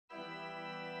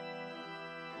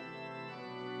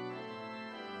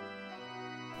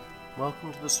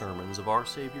Welcome to the sermons of Our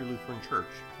Savior Lutheran Church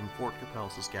in Fort Capel,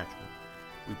 Saskatchewan.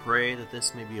 We pray that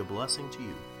this may be a blessing to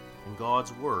you, and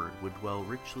God's Word would dwell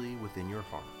richly within your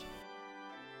heart.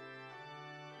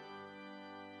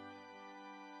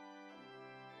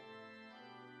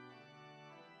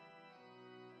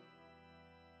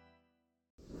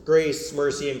 Grace,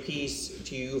 mercy, and peace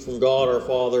to you from God our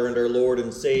Father and our Lord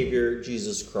and Savior,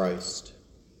 Jesus Christ.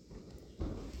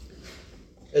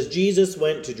 As Jesus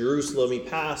went to Jerusalem, he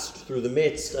passed through the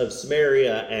midst of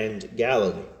Samaria and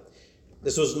Galilee.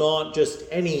 This was not just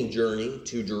any journey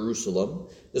to Jerusalem.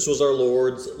 This was our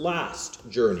Lord's last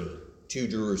journey to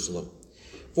Jerusalem,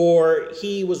 for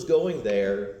he was going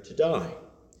there to die.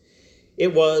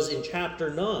 It was in chapter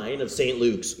 9 of St.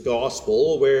 Luke's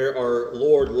Gospel where our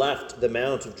Lord left the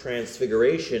Mount of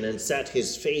Transfiguration and set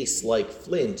his face like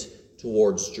flint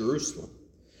towards Jerusalem,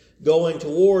 going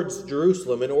towards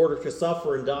Jerusalem in order to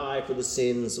suffer and die for the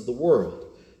sins of the world.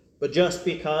 But just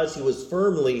because he was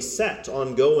firmly set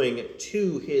on going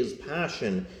to his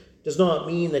passion does not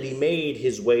mean that he made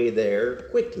his way there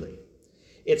quickly.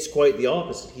 It's quite the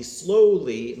opposite. He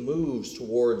slowly moves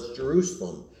towards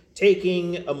Jerusalem,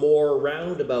 taking a more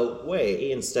roundabout way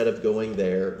instead of going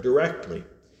there directly.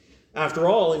 After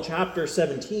all, in chapter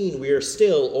 17, we are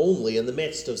still only in the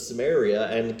midst of Samaria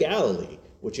and Galilee,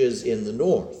 which is in the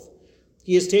north.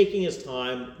 He is taking his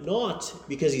time not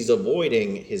because he's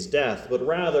avoiding his death, but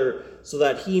rather so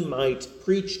that he might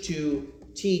preach to,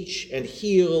 teach, and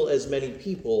heal as many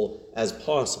people as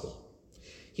possible.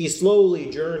 He slowly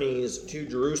journeys to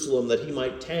Jerusalem that he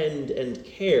might tend and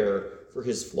care for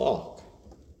his flock.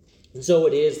 And so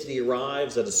it is that he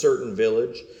arrives at a certain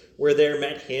village where there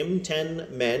met him 10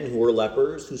 men who were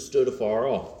lepers who stood afar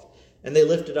off. And they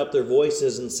lifted up their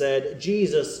voices and said,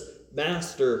 "Jesus,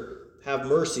 Master, have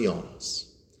mercy on us."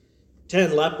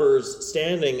 10 lepers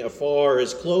standing afar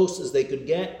as close as they could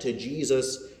get to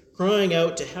Jesus, crying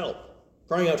out for help,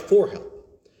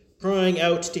 crying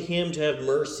out to him to have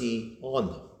mercy on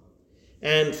them.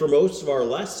 And for most of our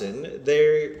lesson,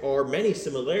 there are many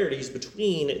similarities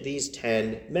between these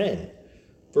 10 men.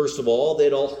 First of all,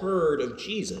 they'd all heard of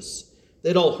Jesus.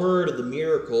 They'd all heard of the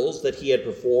miracles that he had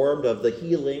performed, of the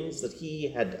healings that he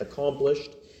had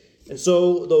accomplished. And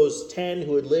so those 10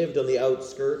 who had lived on the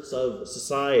outskirts of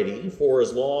society for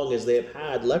as long as they have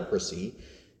had leprosy,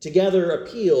 together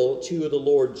appeal to the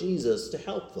Lord Jesus to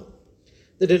help them.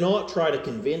 They did not try to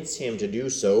convince him to do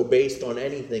so based on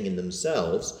anything in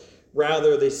themselves.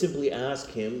 Rather, they simply ask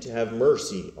him to have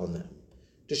mercy on them,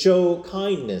 to show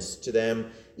kindness to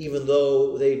them even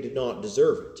though they did not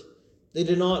deserve it. They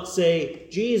did not say,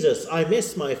 "Jesus, I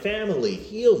miss my family,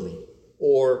 heal me,"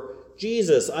 or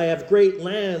 "Jesus, I have great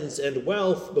lands and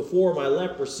wealth before my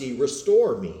leprosy,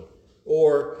 restore me,"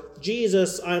 or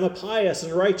 "Jesus, I am a pious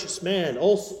and righteous man,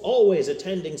 always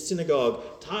attending synagogue,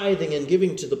 tithing and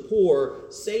giving to the poor,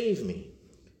 save me."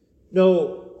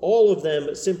 No, all of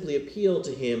them simply appeal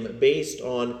to him based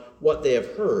on what they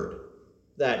have heard,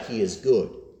 that he is good,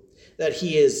 that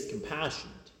he is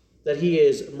compassionate, that he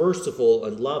is merciful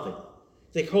and loving.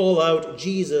 They call out,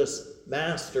 "Jesus,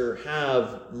 Master,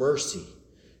 have mercy."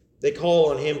 They call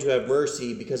on him to have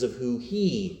mercy because of who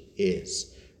he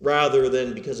is, rather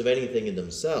than because of anything in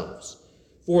themselves.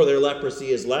 For their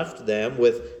leprosy has left them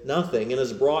with nothing and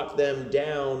has brought them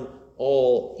down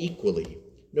all equally,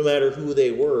 no matter who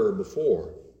they were before.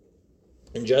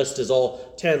 And just as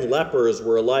all 10 lepers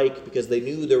were alike because they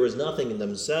knew there was nothing in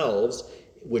themselves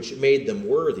which made them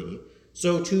worthy,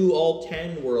 so too all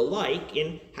 10 were alike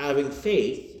in having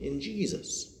faith in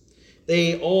Jesus.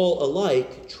 They all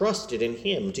alike trusted in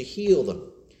him to heal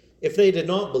them. If they did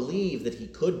not believe that he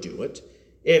could do it,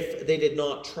 if they did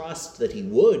not trust that he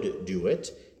would do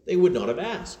it, they would not have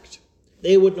asked.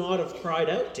 They would not have cried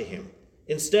out to him.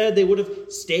 Instead, they would have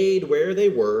stayed where they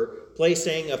were,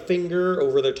 placing a finger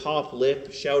over their top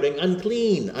lip, shouting,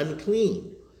 "Unclean,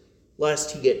 unclean,"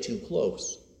 lest he get too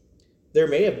close. There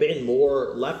may have been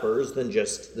more lepers than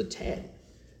just the 10.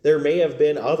 There may have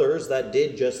been others that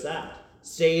did just that,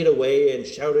 stayed away and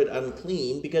shouted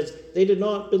 "unclean" because they did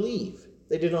not believe,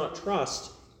 they did not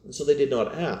trust, and so they did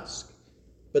not ask.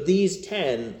 But these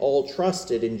 10 all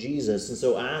trusted in Jesus and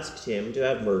so asked him to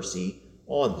have mercy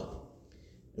on them.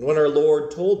 And when our Lord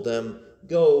told them,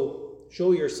 "Go,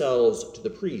 show yourselves to the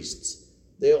priests,"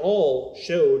 they all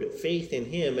showed faith in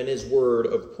him and his word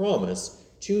of promise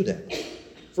to them.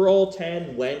 For all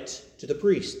 10 went to the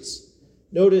priests.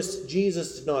 Notice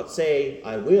Jesus did not say,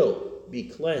 "I will be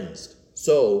cleansed,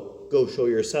 so go show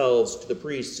yourselves to the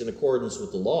priests in accordance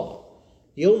with the law."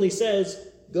 He only says,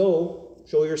 "Go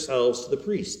show yourselves to the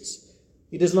priests."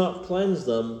 He does not cleanse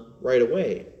them right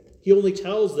away. He only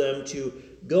tells them to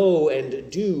go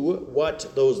and do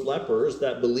what those lepers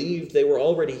that believed they were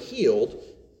already healed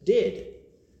did.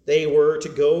 They were to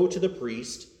go to the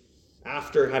priest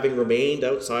after having remained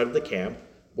outside of the camp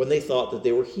when they thought that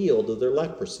they were healed of their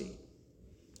leprosy.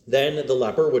 Then the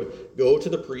leper would go to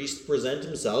the priest, present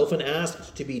himself, and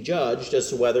ask to be judged as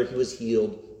to whether he was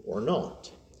healed or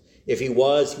not. If he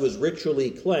was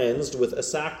ritually cleansed with a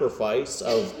sacrifice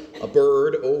of a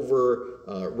bird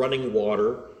over running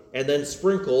water, and then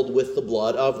sprinkled with the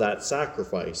blood of that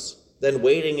sacrifice, then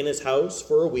waiting in his house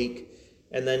for a week,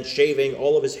 and then shaving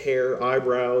all of his hair,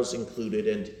 eyebrows included,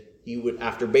 and he would,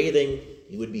 after bathing,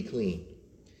 he would be clean.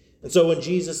 And so when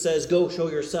Jesus says, "Go show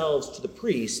yourselves to the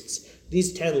priests,"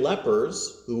 these 10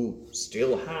 lepers, who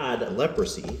still had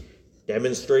leprosy,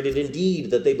 demonstrated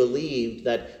indeed that they believed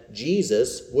that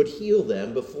Jesus would heal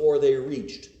them before they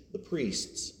reached the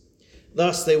priests.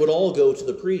 Thus they would all go to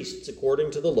the priests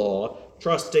according to the law,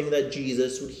 trusting that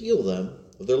Jesus would heal them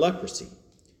of their leprosy.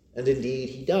 And indeed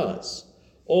he does.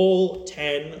 All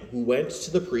 10 who went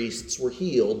to the priests were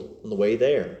healed on the way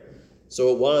there.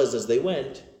 So it was as they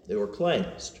went, they were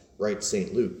cleansed, writes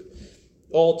St. Luke.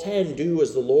 All 10 do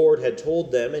as the Lord had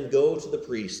told them and go to the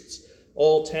priests.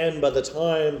 All 10, by the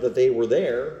time that they were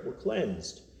there, were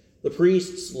cleansed. The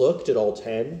priests looked at all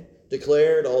 10,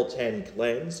 declared all 10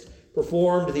 cleansed,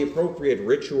 performed the appropriate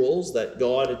rituals that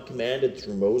God had commanded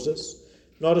through Moses.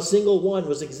 Not a single one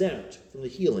was exempt from the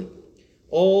healing.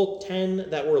 All 10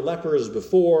 that were lepers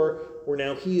before were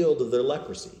now healed of their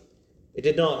leprosy. It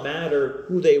did not matter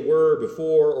who they were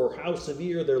before or how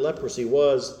severe their leprosy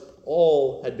was,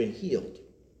 all had been healed.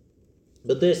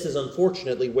 But this is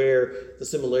unfortunately where the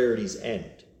similarities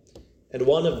end. And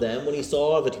one of them, when he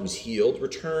saw that he was healed,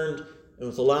 returned and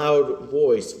with a loud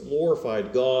voice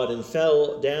glorified God and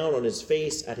fell down on his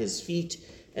face at his feet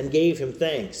and gave him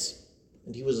thanks.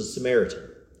 And he was a Samaritan.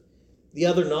 The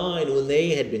other 9, when they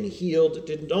had been healed,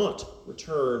 did not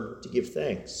return to give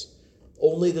thanks.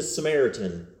 Only the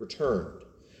Samaritan returned.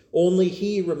 Only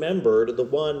he remembered the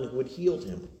one who had healed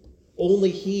him. Only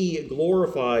he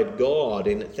glorified God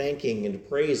in thanking and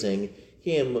praising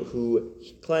him who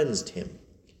cleansed him.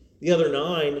 The other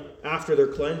 9, after their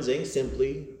cleansing,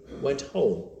 simply went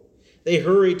home. They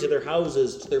hurried to their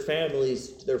houses, to their families,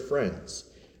 to their friends.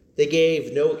 They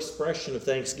gave no expression of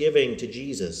thanksgiving to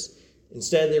Jesus.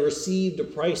 Instead, they received a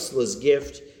priceless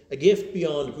gift, a gift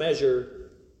beyond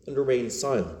measure, and remained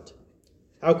silent.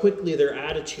 How quickly their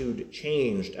attitude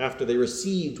changed after they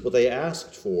received what they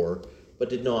asked for, but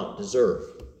did not deserve.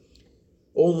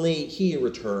 Only he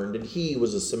returned, and he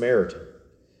was a Samaritan.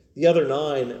 The other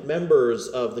 9, members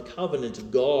of the covenant of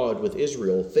God with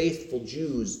Israel, faithful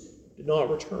Jews, did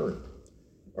not return.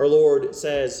 Our Lord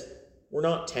says, "Were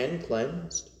not 10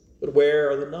 cleansed? But where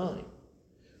are the 9?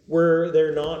 Were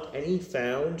there not any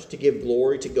found to give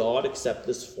glory to God except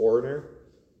this foreigner?"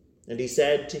 And he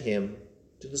said to him,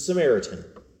 to the Samaritan,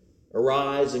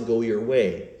 "Arise and go your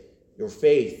way. Your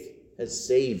faith has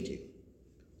saved you."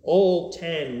 All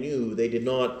 10 knew they did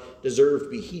not deserve to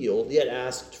be healed, yet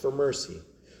asked for mercy.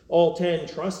 All 10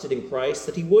 trusted in Christ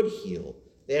that he would heal.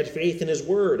 They had faith in his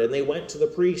word, and they went to the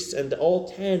priests, and all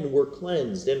 10 were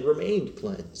cleansed and remained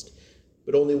cleansed.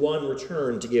 But only one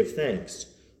returned to give thanks.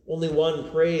 Only one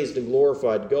praised and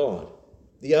glorified God.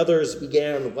 The others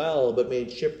began well, but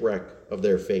made shipwreck of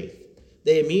their faith.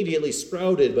 They immediately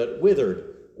sprouted, but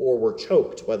withered, or were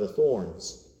choked by the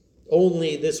thorns.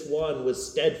 Only this one was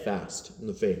steadfast in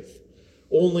the faith.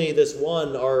 Only this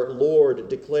one our Lord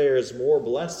declares more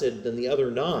blessed than the other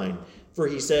 9, for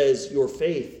he says, "Your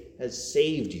faith has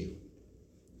saved you."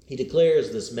 He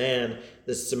declares this man,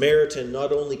 this Samaritan,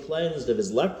 not only cleansed of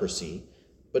his leprosy,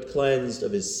 but cleansed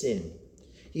of his sin.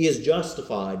 He is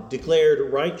justified,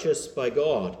 declared righteous by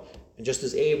God, and just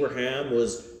as Abraham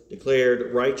was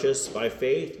declared righteous by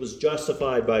faith, was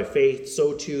justified by faith,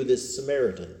 so too this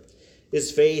Samaritan.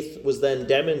 His faith was then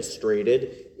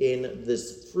demonstrated in the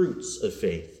fruits of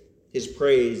faith, his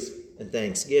praise and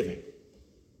thanksgiving.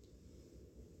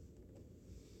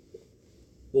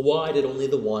 Well, why did only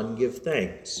the one give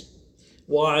thanks?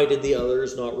 Why did the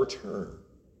others not return?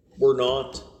 Were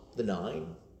not the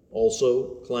 9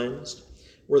 also cleansed?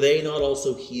 Were they not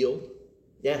also healed?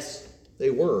 Yes, they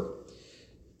were.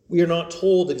 We are not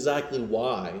told exactly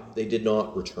why they did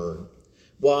not return,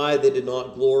 why they did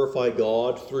not glorify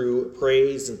God through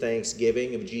praise and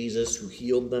thanksgiving of Jesus who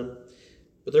healed them.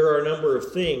 But there are a number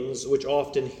of things which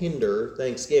often hinder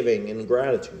thanksgiving and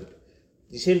gratitude.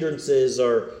 These hindrances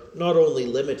are not only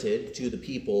limited to the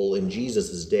people in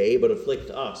Jesus' day, but afflict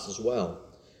us as well.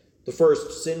 The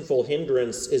first sinful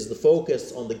hindrance is the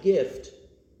focus on the gift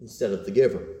instead of the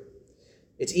giver.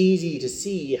 It's easy to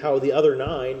see how the other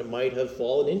 9 might have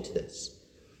fallen into this.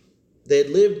 They had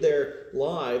lived their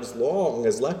lives long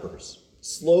as lepers,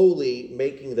 slowly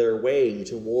making their way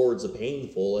towards a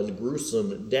painful and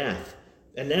gruesome death.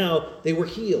 And now they were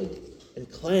healed and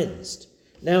cleansed.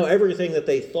 Now everything that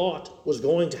they thought was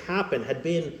going to happen had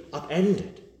been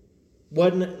upended.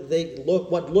 What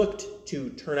looked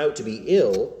to turn out to be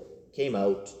ill came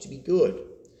out to be good.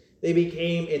 They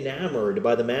became enamored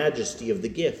by the majesty of the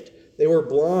gift. They were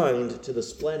blind to the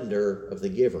splendor of the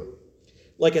giver.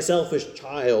 Like a selfish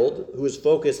child who is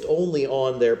focused only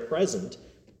on their present,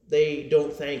 they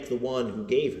don't thank the one who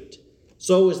gave it.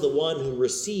 So is the one who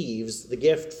receives the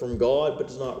gift from God but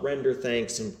does not render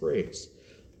thanks and praise.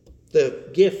 The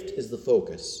gift is the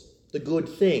focus, the good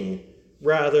thing,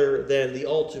 rather than the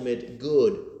ultimate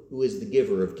good who is the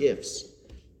giver of gifts.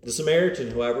 The Samaritan,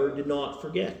 however, did not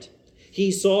forget.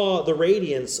 He saw the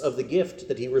radiance of the gift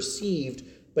that he received,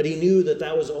 but he knew that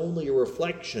that was only a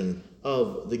reflection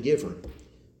of the giver.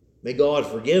 May God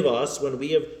forgive us when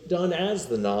we have done as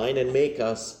the 9 and make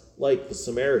us like the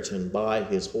Samaritan by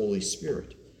his Holy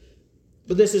Spirit.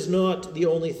 But this is not the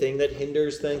only thing that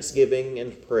hinders thanksgiving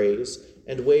and praise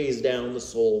and weighs down the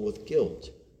soul with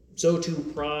guilt. So too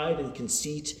pride and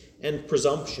conceit and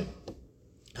presumption.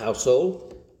 How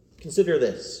so? Consider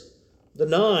this. The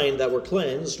 9 that were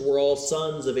cleansed were all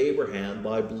sons of Abraham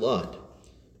by blood.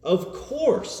 Of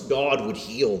course God would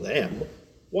heal them.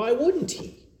 Why wouldn't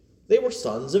he? They were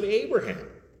sons of Abraham.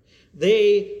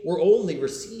 They were only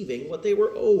receiving what they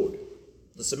were owed.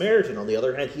 The Samaritan, on the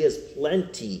other hand, he has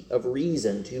plenty of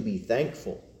reason to be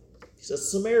thankful. He's a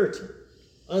Samaritan,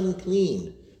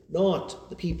 unclean, not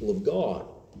the people of God.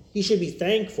 He should be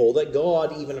thankful that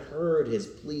God even heard his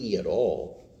plea at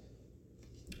all.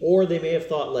 Or they may have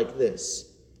thought like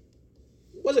this: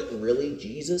 was it really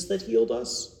Jesus that healed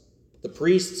us? The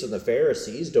priests and the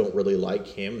Pharisees don't really like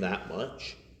him that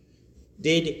much.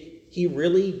 Did he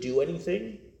really do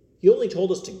anything? He only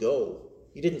told us to go.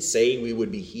 He didn't say we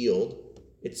would be healed.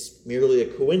 It's merely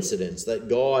a coincidence that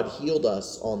God healed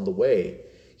us on the way,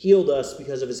 healed us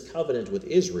because of his covenant with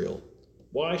Israel.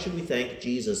 Why should we thank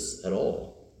Jesus at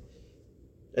all?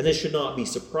 And this should not be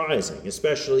surprising,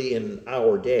 especially in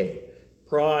our day.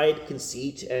 Pride,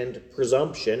 conceit, and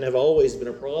presumption have always been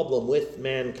a problem with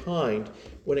mankind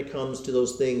when it comes to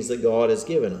those things that God has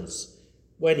given us.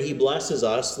 When he blesses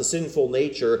us, the sinful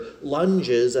nature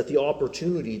lunges at the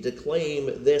opportunity to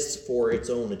claim this for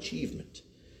its own achievement.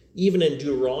 Even in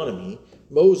Deuteronomy,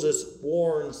 Moses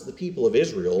warns the people of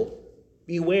Israel,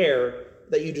 "Beware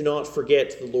that you do not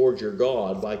forget the Lord your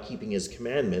God by keeping his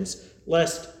commandments, by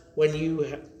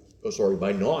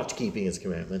not keeping his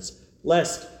commandments,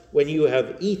 lest when you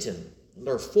have eaten and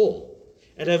are full,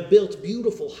 and have built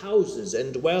beautiful houses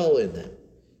and dwell in them,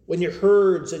 when your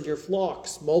herds and your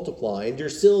flocks multiply, and your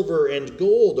silver and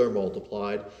gold are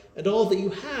multiplied, and all that you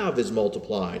have is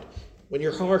multiplied, when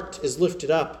your heart is lifted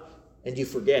up, and you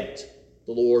forget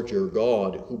the Lord your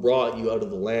God, who brought you out of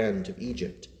the land of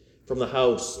Egypt, from the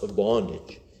house of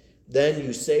bondage. Then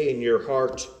you say in your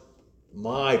heart,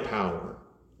 my power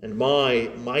and my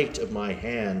might of my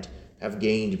hand have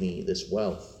gained me this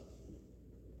wealth."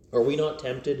 Are we not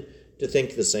tempted to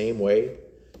think the same way?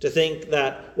 To think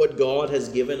that what God has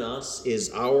given us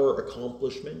is our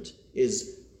accomplishment,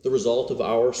 is the result of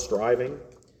our striving?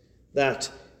 That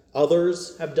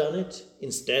others have done it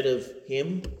instead of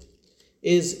him?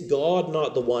 Is God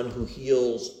not the one who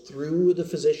heals through the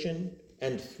physician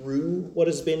and through what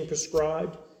has been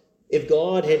prescribed? If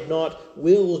God had not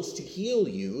willed to heal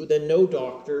you, then no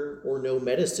doctor or no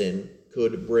medicine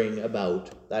could bring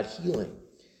about that healing.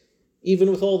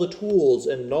 Even with all the tools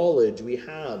and knowledge we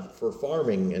have for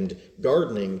farming and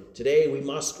gardening, today we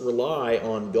must rely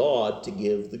on God to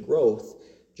give the growth,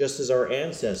 just as our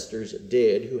ancestors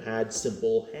did who had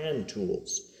simple hand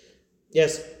tools.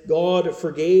 Yes, God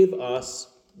forgive us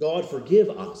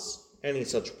any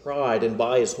such pride, and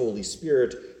by his Holy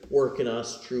Spirit work in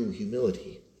us true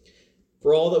humility.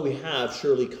 For all that we have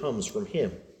surely comes from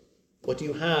him. What do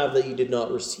you have that you did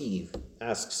not receive?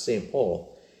 Asks St. Paul.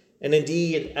 And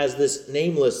indeed, as this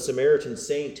nameless Samaritan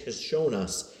saint has shown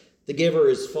us, the giver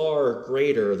is far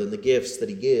greater than the gifts that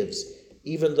he gives,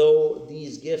 even though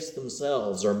these gifts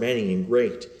themselves are many and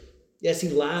great. Yes, he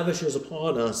lavishes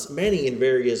upon us many and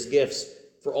various gifts,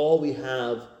 for all we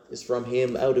have is from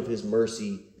him out of his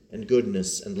mercy and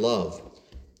goodness and love.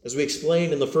 As we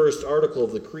explained in the first article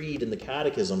of the Creed in the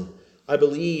Catechism, I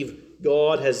believe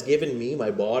God has given me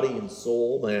my body and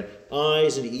soul, my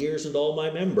eyes and ears and all my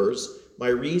members, my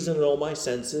reason and all my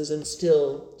senses, and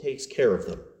still takes care of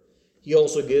them. He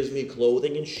also gives me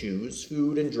clothing and shoes,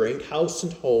 food and drink, house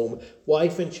and home,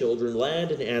 wife and children,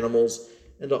 land and animals,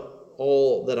 and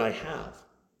all that I have.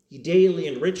 He daily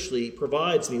and richly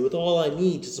provides me with all I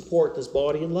need to support this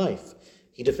body and life.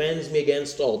 He defends me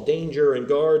against all danger and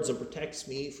guards and protects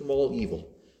me from all evil.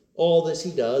 All this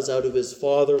he does out of his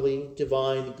fatherly,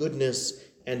 divine goodness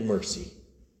and mercy,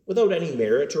 without any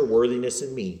merit or worthiness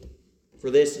in me. For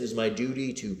this it is my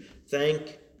duty to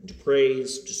thank, and to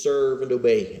praise, to serve, and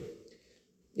obey him.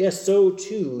 Yes, so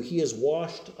too he has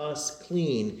washed us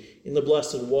clean in the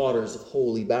blessed waters of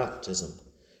holy baptism,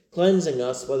 cleansing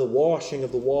us by the washing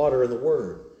of the water and the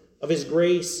word. Of his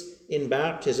grace in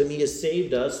baptism he has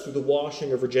saved us through the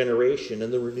washing of regeneration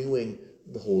and the renewing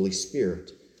of the Holy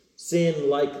Spirit. Sin,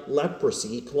 like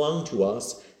leprosy, clung to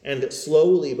us, and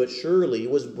slowly but surely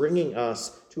was bringing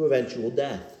us to eventual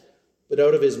death. But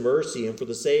out of his mercy and for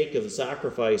the sake of the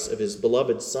sacrifice of his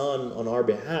beloved Son on our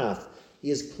behalf, he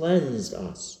has cleansed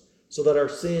us, so that our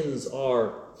sins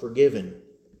are forgiven,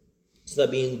 so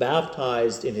that being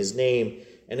baptized in his name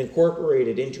and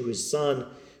incorporated into his Son,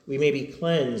 we may be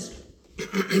cleansed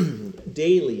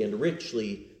daily and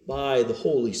richly by the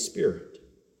Holy Spirit.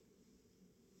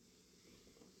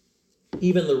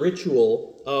 Even the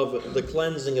ritual of the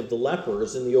cleansing of the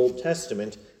lepers in the Old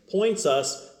Testament points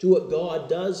us to what God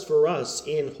does for us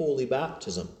in holy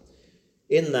baptism,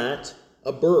 in that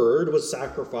a bird was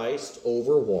sacrificed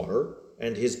over water,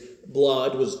 and his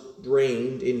blood was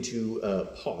drained into a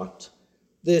pot.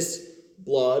 This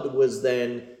blood was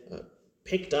then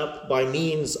picked up by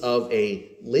means of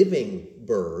a living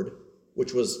bird,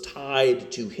 which was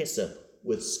tied to hyssop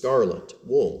with scarlet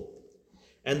wool.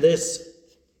 And this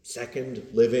second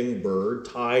living bird,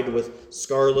 tied with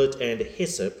scarlet and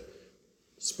hyssop,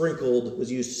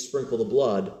 was used to sprinkle the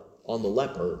blood on the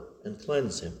leper and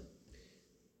cleanse him.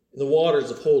 In the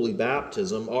waters of holy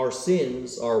baptism, our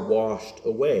sins are washed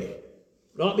away,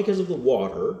 not because of the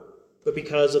water, but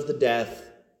because of the death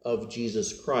of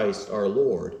Jesus Christ our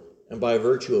Lord, and by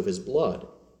virtue of his blood.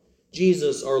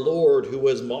 Jesus our Lord, who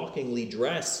was mockingly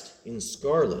dressed in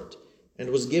scarlet, and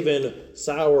was given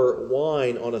sour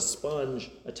wine on a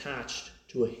sponge attached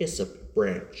to a hyssop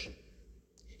branch.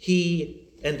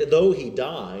 And though he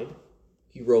died,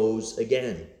 he rose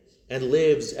again, and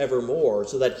lives evermore,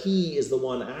 so that he is the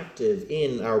one active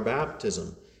in our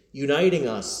baptism, uniting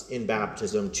us in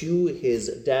baptism to his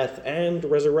death and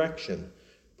resurrection,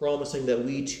 promising that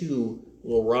we too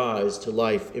will rise to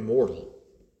life immortal.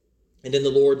 And in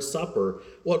the Lord's Supper,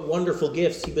 what wonderful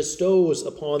gifts he bestows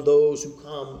upon those who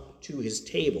come to his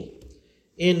table.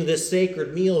 In this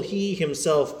sacred meal, he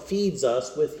himself feeds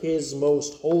us with his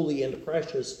most holy and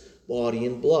precious body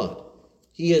and blood.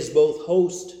 He is both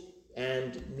host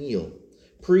and meal,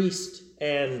 priest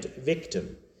and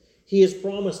victim. He has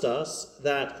promised us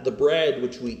that the bread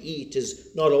which we eat is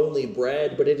not only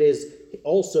bread, but it is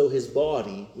also his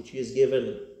body, which he has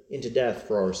given into death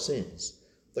for our sins.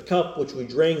 The cup which we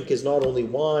drink is not only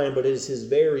wine, but it is his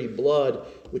very blood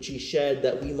which he shed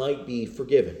that we might be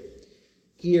forgiven.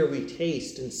 Here we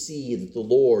taste and see that the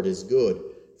Lord is good,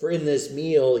 for in this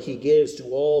meal he gives to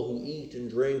all who eat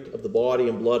and drink of the body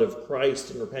and blood of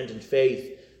Christ in repentant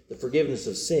faith the forgiveness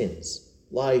of sins,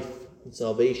 life, and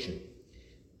salvation.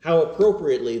 How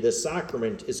appropriately this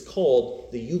sacrament is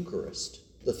called the Eucharist,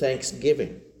 the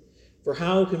thanksgiving. For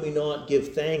how can we not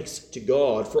give thanks to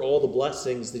God for all the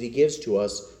blessings that he gives to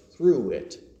us through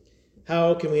it?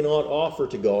 How can we not offer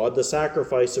to God the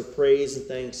sacrifice of praise and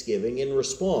thanksgiving in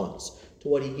response to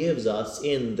what he gives us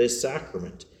in this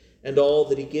sacrament, and all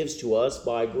that he gives to us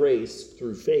by grace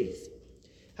through faith?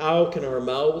 How can our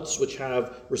mouths, which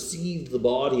have received the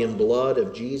body and blood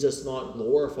of Jesus, not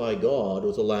glorify God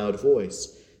with a loud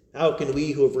voice? How can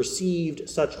we who have received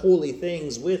such holy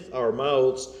things with our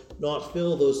mouths not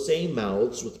fill those same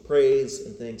mouths with praise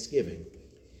and thanksgiving?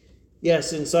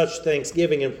 Yes, in such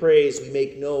thanksgiving and praise we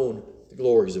make known the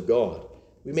glories of God.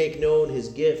 We make known his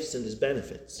gifts and his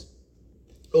benefits.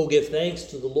 Oh, give thanks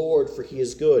to the Lord, for he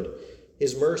is good.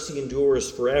 His mercy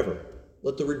endures forever.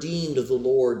 Let the redeemed of the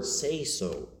Lord say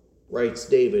so, writes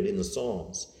David in the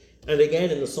Psalms. And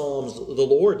again in the Psalms, the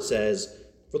Lord says,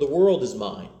 for the world is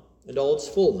mine, and all its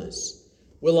fullness.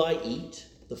 Will I eat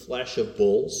the flesh of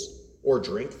bulls, or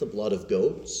drink the blood of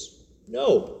goats?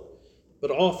 No,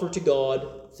 but offer to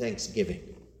God thanksgiving,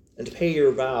 and pay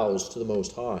your vows to the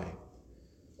Most High.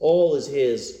 All is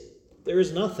his. There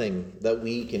is nothing that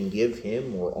we can give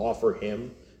him or offer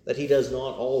him that he does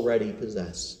not already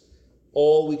possess.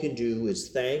 All we can do is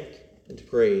thank and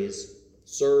praise,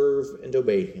 serve and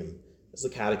obey him, as the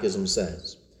Catechism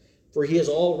says. For he has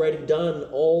already done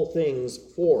all things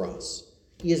for us.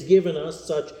 He has given us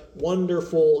such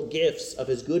wonderful gifts of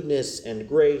his goodness and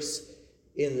grace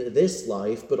in this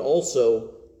life, but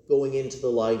also going into the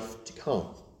life to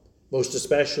come. most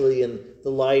especially in the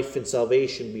life and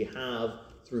salvation we have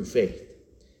through faith.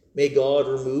 May God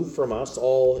remove from us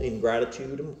all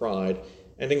ingratitude and pride,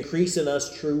 and increase in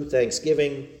us true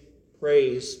thanksgiving,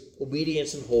 praise,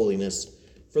 obedience, and holiness,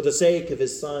 for the sake of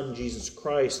his Son, Jesus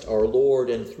Christ, our Lord,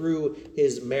 and through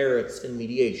his merits and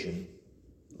mediation.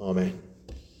 Amen.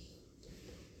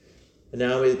 And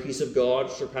now may the peace of God,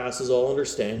 which surpasses all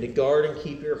understanding, guard and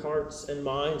keep your hearts and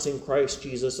minds in Christ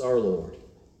Jesus our Lord.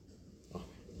 Amen.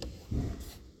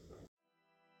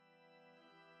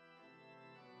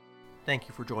 Thank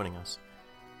you for joining us.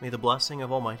 May the blessing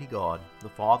of Almighty God, the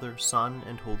Father, Son,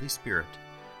 and Holy Spirit,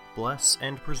 bless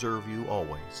and preserve you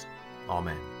always.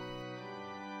 Amen.